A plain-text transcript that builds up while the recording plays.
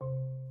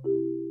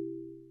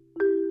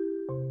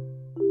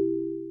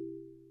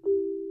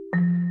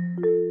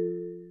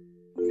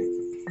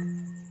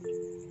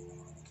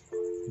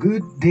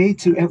Good day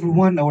to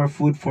everyone. Our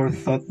food for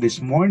thought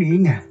this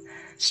morning.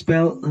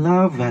 Spell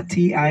love,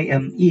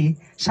 Time.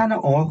 Sana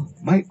all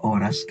may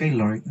oras kay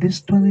Lord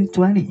this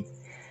 2020.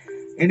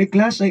 In the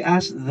class, I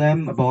asked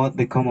them about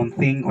the common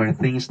thing or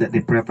things that they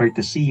prefer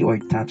to see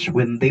or touch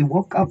when they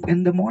woke up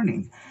in the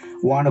morning.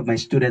 One of my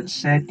students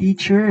said,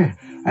 Teacher,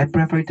 I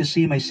prefer to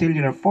see my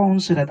cellular phone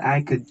so that I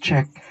could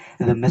check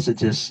the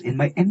messages in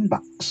my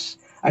inbox.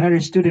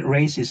 Another student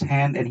raised his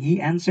hand and he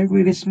answered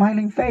with a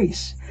smiling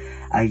face.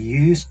 I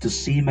used to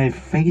see my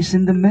face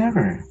in the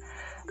mirror.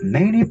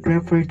 Many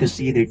prefer to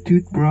see their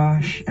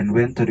toothbrush and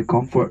went to the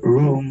comfort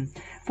room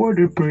for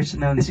their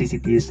personal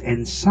necessities,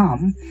 and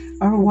some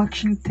are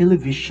watching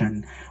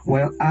television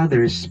while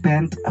others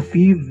spend a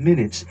few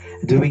minutes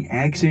doing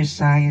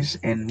exercise,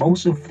 and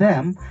most of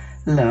them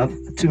love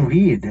to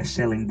read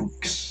selling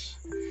books.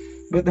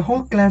 But the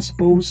whole class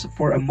paused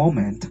for a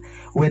moment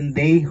when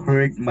they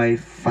heard my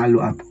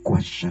follow-up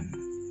question.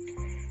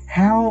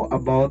 How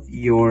about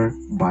your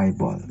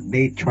Bible?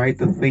 They tried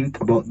to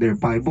think about their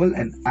Bible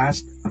and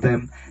asked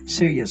them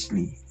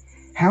seriously.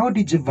 How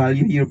did you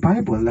value your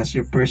Bible as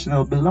your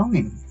personal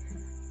belonging?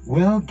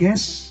 Well,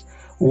 guess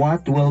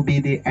what will be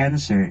the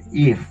answer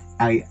if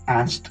I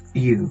asked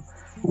you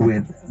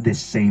with the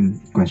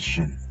same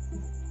question?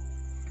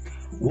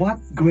 What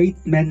great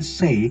men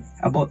say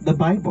about the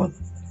Bible?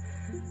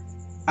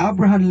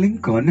 Abraham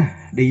Lincoln,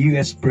 the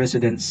US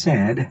president,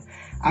 said,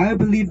 I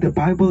believe the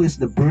Bible is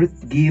the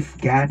birth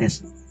gift God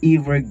has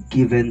ever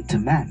given to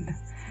man.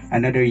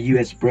 Another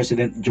US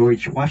President,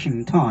 George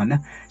Washington,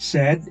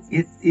 said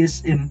it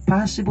is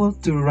impossible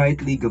to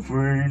rightly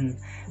govern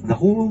the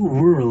whole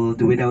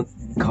world without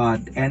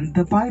God and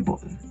the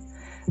Bible.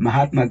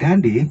 Mahatma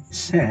Gandhi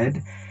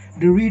said,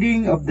 the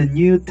reading of the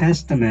New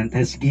Testament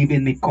has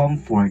given me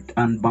comfort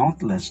and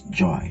boundless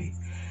joy.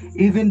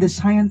 Even the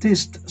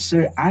scientist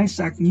Sir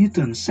Isaac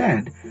Newton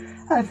said,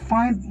 I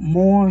find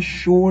more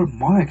sure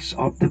marks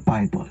of the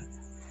Bible.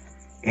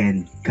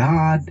 And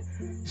God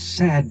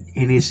said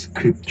in His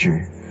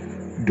scripture,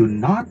 do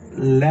not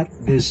let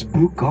this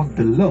book of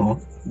the law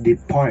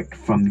depart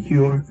from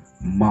your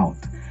mouth.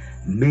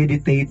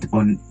 Meditate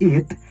on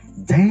it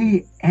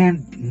day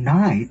and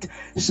night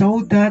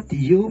so that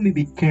you may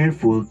be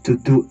careful to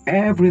do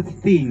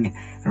everything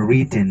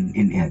written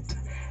in it.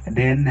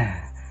 Then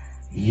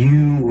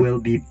you will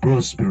be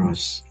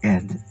prosperous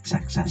and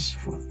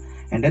successful.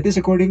 And that is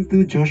according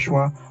to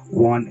Joshua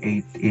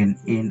 1:8 in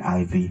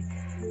NIV.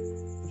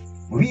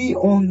 We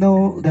all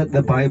know that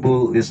the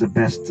Bible is the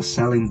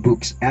best-selling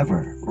books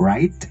ever,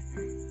 right?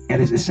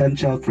 It is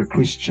essential for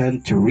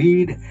Christians to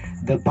read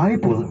the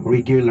Bible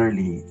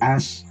regularly.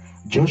 As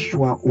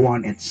Joshua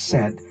 1:8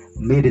 said,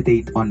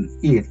 meditate on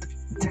it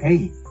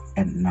day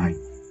and night.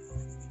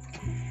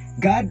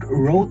 God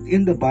wrote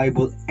in the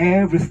Bible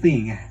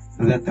everything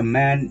that a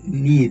man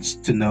needs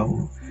to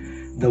know.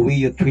 The way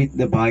you treat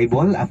the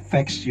Bible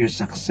affects your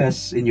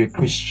success in your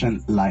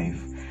Christian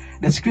life.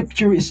 The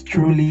scripture is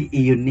truly a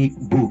unique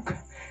book,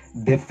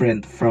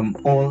 different from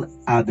all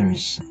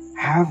others,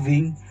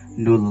 having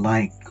no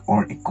like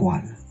or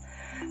equal.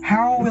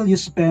 How will you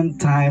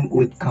spend time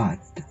with God?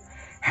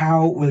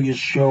 How will you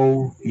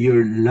show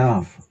your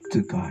love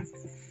to God?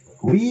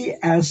 We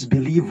as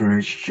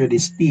believers should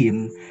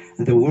esteem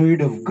the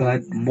Word of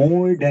God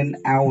more than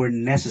our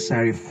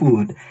necessary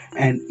food,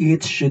 and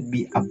it should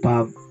be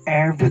above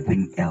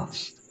everything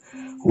else.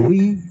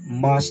 We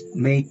must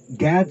make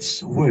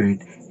God's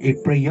Word a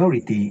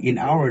priority in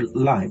our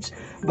lives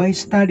by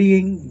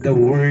studying the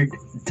Word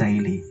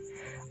daily.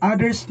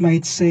 Others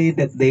might say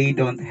that they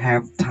don't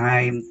have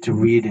time to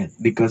read it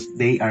because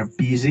they are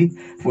busy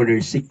for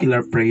their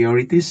secular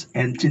priorities,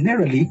 and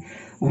generally,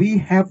 we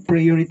have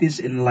priorities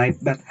in life,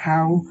 but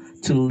how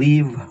to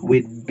live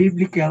with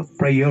biblical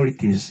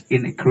priorities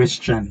in a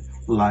Christian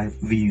life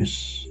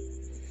views.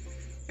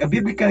 A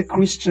biblical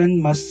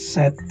Christian must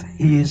set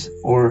his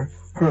or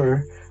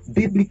her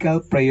biblical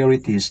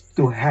priorities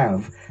to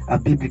have a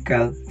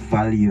biblical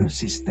value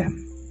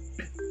system.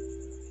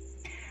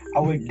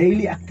 Our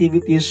daily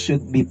activities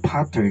should be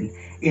patterned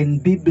in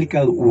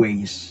biblical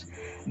ways.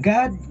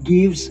 God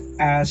gives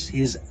us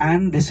His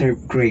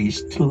undeserved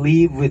grace to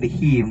live with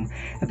Him,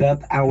 that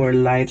our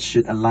lives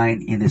should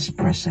align in His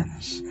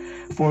presence.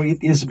 For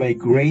it is by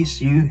grace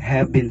you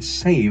have been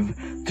saved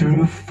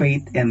through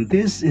faith, and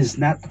this is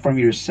not from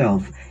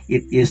yourself.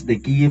 It is the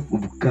gift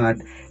of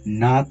God,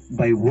 not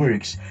by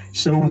works,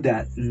 so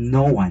that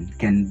no one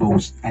can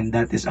boast. And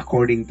that is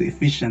according to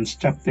Ephesians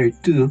chapter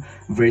 2,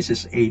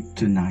 verses 8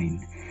 to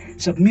 9.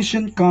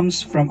 Submission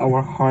comes from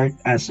our heart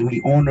as we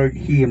honored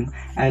Him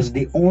as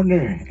the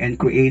owner and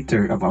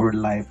creator of our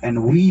life,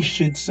 and we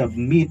should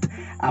submit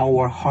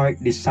our heart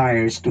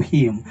desires to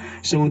Him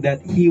so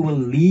that He will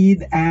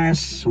lead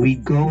us we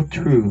go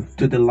through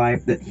to the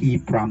life that He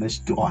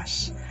promised to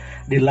us.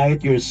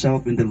 Delight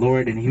yourself in the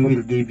Lord, and He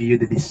will give you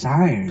the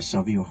desires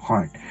of your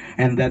heart.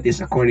 And that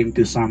is according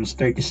to Psalms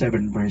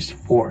 37 verse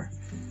 4.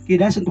 He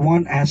doesn't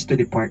want us to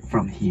depart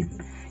from Him.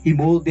 He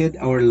molded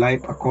our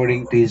life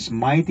according to His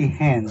mighty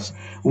hands,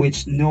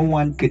 which no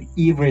one could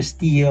ever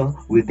steal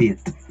with it.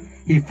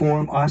 He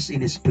formed us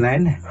in His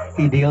plan.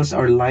 He deals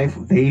our life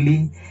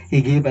daily.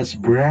 He gave us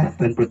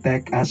breath and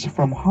protect us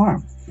from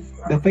harm.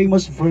 The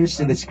famous verse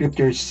in the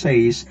scripture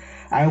says,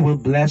 I will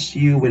bless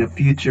you with a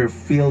future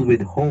filled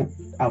with hope,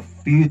 a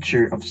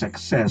future of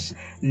success,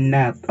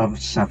 not of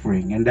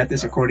suffering. And that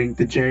is according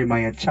to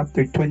Jeremiah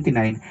chapter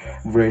 29,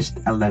 verse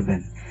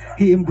 11.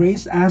 He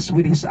embraced us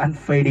with His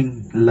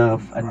unfading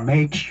love and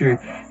makes sure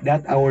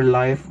that our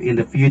life in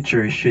the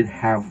future should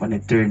have an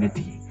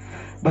eternity.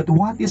 But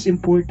what is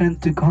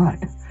important to God?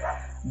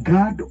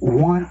 God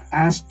wants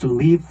us to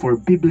live for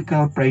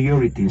biblical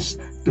priorities,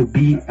 to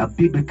be a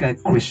biblical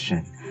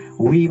Christian.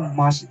 We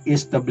must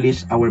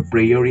establish our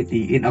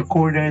priority in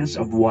accordance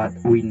of what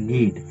we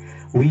need.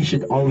 We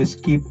should always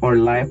keep our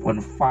life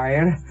on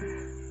fire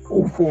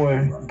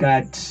for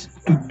God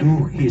to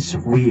do His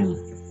will.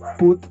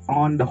 Put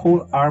on the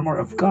whole armor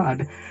of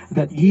God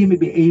that ye may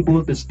be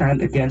able to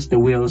stand against the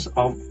wills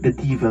of the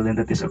devil. And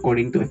that is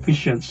according to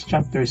Ephesians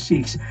chapter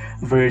 6,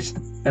 verse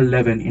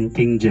 11 in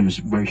King James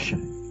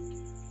Version.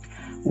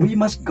 We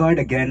must guard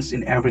against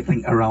in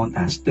everything around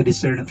us to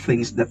discern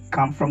things that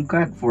come from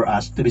God for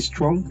us to be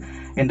strong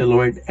in the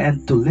Lord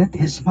and to let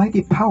His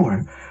mighty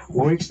power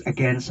works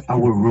against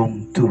our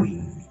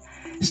wrongdoing.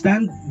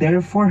 Stand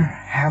therefore,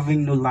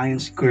 having no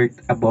lion's skirt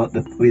about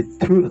with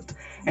truth,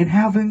 and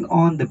having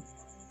on the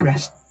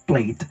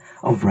breastplate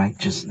of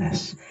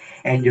righteousness,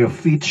 and your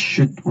feet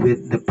should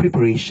with the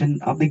preparation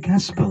of the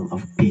gospel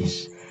of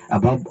peace.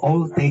 Above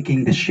all,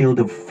 taking the shield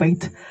of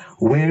faith,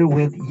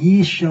 wherewith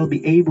ye shall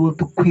be able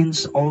to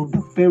quench all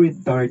the fiery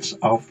darts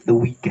of the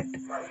wicked,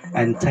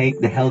 and take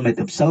the helmet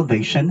of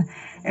salvation,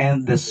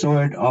 and the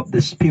sword of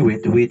the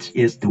Spirit, which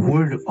is the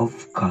word of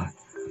God,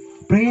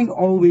 praying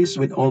always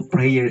with all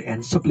prayer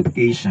and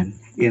supplication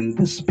in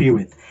the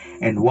Spirit,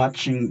 and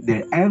watching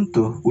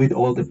thereunto with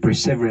all the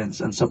perseverance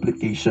and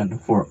supplication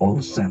for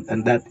all saints.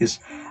 And that is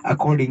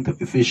according to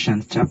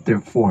Ephesians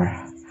chapter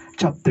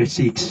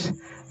 6,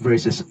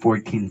 verses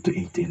 14 to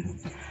 18.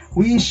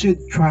 We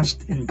should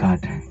trust in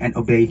God and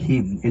obey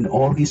Him in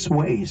all His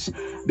ways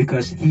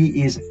because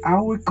He is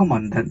our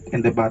commandant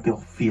in the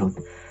battlefield.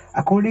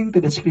 According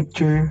to the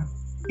scripture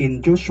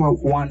in Joshua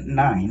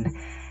 1:9,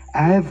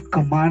 I have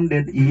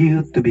commanded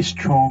you to be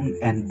strong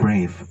and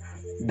brave.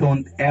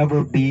 Don't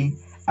ever be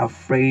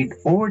afraid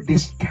or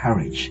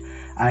discouraged.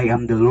 I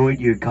am the Lord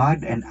your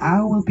God, and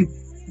I will be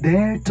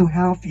there to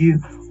help you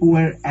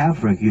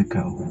wherever you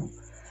go.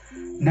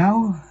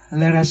 Now,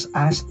 let us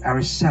ask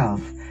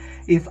ourselves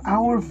if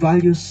our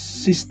value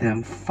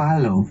system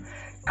follow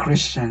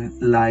Christian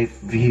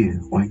life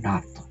view or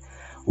not.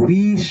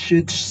 We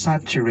should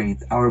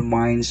saturate our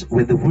minds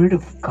with the Word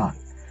of God.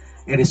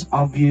 It is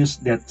obvious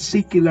that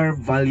secular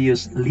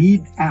values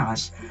lead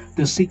us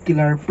to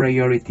secular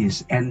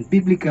priorities and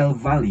biblical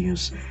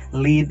values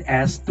lead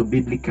us to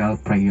biblical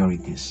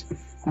priorities.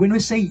 When we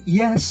say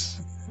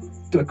yes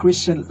to a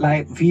Christian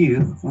life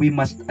view, we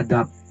must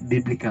adopt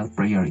biblical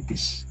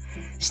priorities.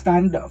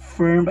 Stand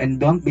firm and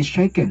don't be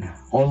shaken.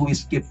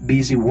 Always keep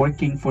busy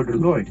working for the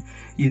Lord.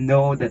 You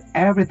know that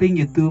everything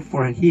you do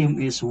for Him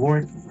is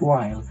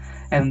worthwhile,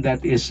 and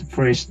that is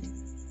 1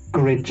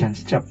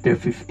 Corinthians chapter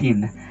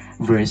 15,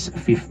 verse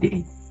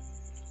 58.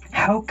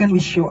 How can we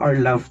show our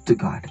love to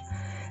God?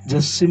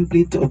 Just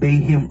simply to obey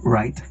Him,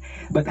 right?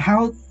 But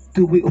how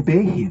do we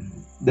obey Him?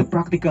 The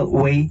practical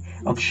way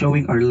of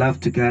showing our love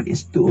to God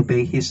is to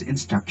obey His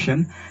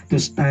instruction to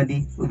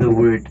study the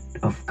Word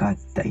of God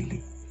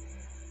daily.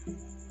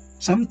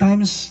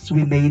 Sometimes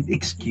we made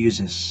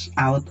excuses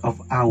out of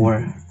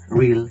our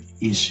real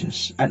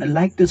issues. And I'd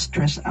like to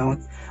stress out,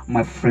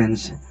 my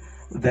friends,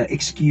 the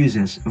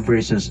excuses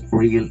versus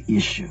real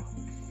issue.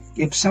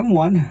 If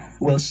someone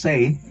will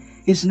say,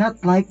 "He's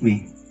not like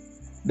me,"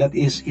 that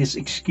is his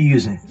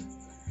excuse.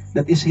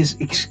 That is his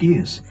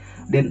excuse.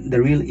 Then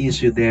the real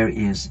issue there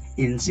is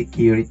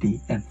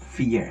insecurity and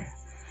fear.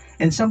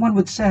 And someone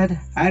would say,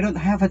 "I don't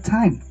have a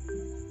time."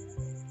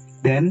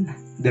 Then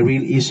the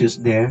real issues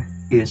there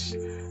is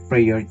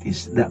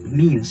priorities. That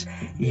means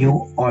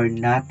you are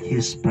not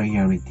his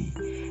priority.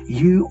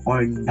 You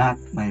are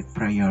not my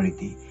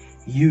priority.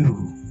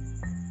 You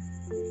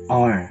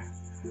are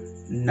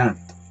not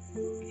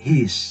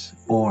his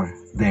or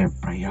their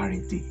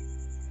priority.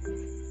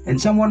 And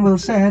someone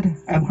will say,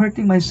 "I'm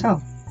hurting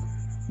myself."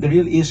 The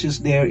real issues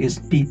there is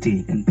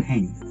pity and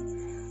pain.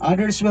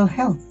 Others will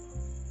help.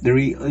 The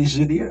real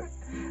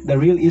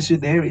issue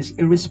there is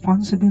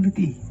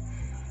irresponsibility.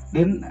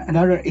 Then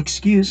another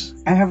excuse,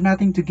 "I have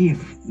nothing to give."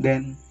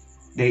 Then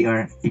they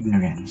are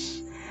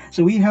ignorance.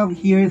 So we have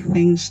here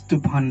things to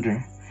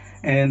ponder.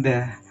 And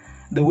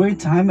the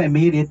word time, I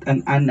made it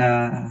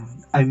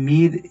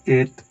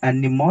a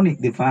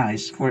mnemonic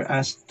device for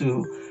us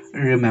to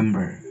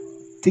remember.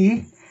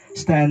 T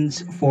stands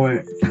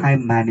for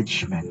time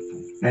management,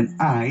 and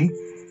I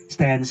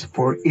stands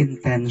for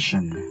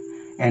intention,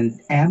 and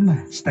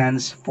M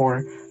stands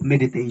for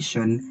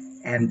meditation,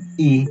 and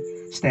E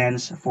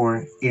stands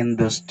for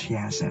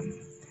enthusiasm.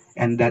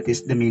 And that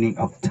is the meaning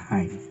of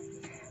time.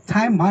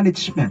 Time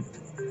management.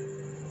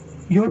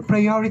 Your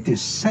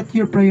priorities. Set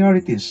your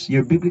priorities,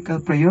 your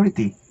biblical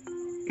priority.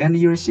 and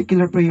your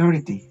secular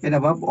priority. And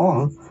above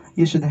all,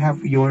 you should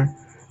have your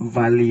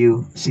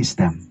value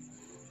system.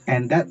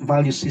 And that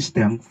value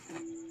system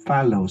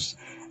follows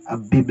a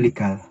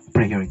biblical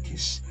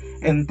priorities.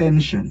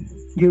 Intention,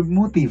 your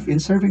motive in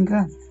serving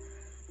God.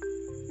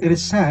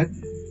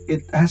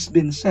 It has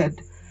been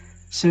said,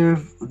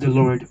 serve the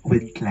Lord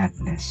with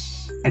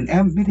gladness. And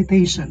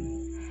meditation,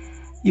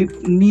 you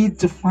need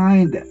to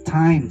find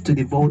time to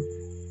devote,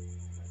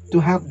 to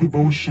have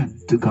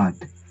devotion to God,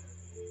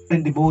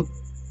 and devote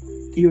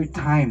your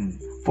time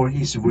for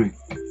His work.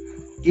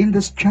 In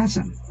this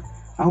chasm,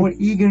 our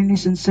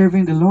eagerness in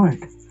serving the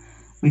Lord,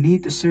 we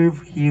need to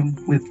serve Him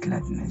with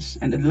gladness.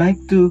 And I'd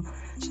like to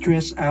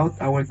stress out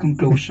our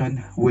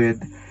conclusion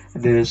with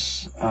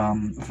this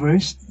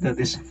verse that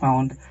is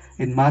found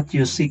in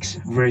Matthew 6,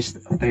 verse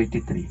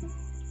 33.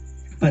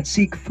 But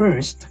seek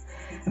first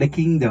the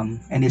kingdom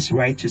and His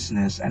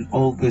righteousness, and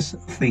all these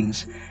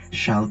things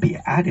shall be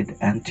added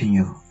unto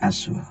you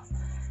as well.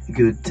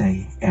 Good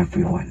day,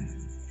 everyone.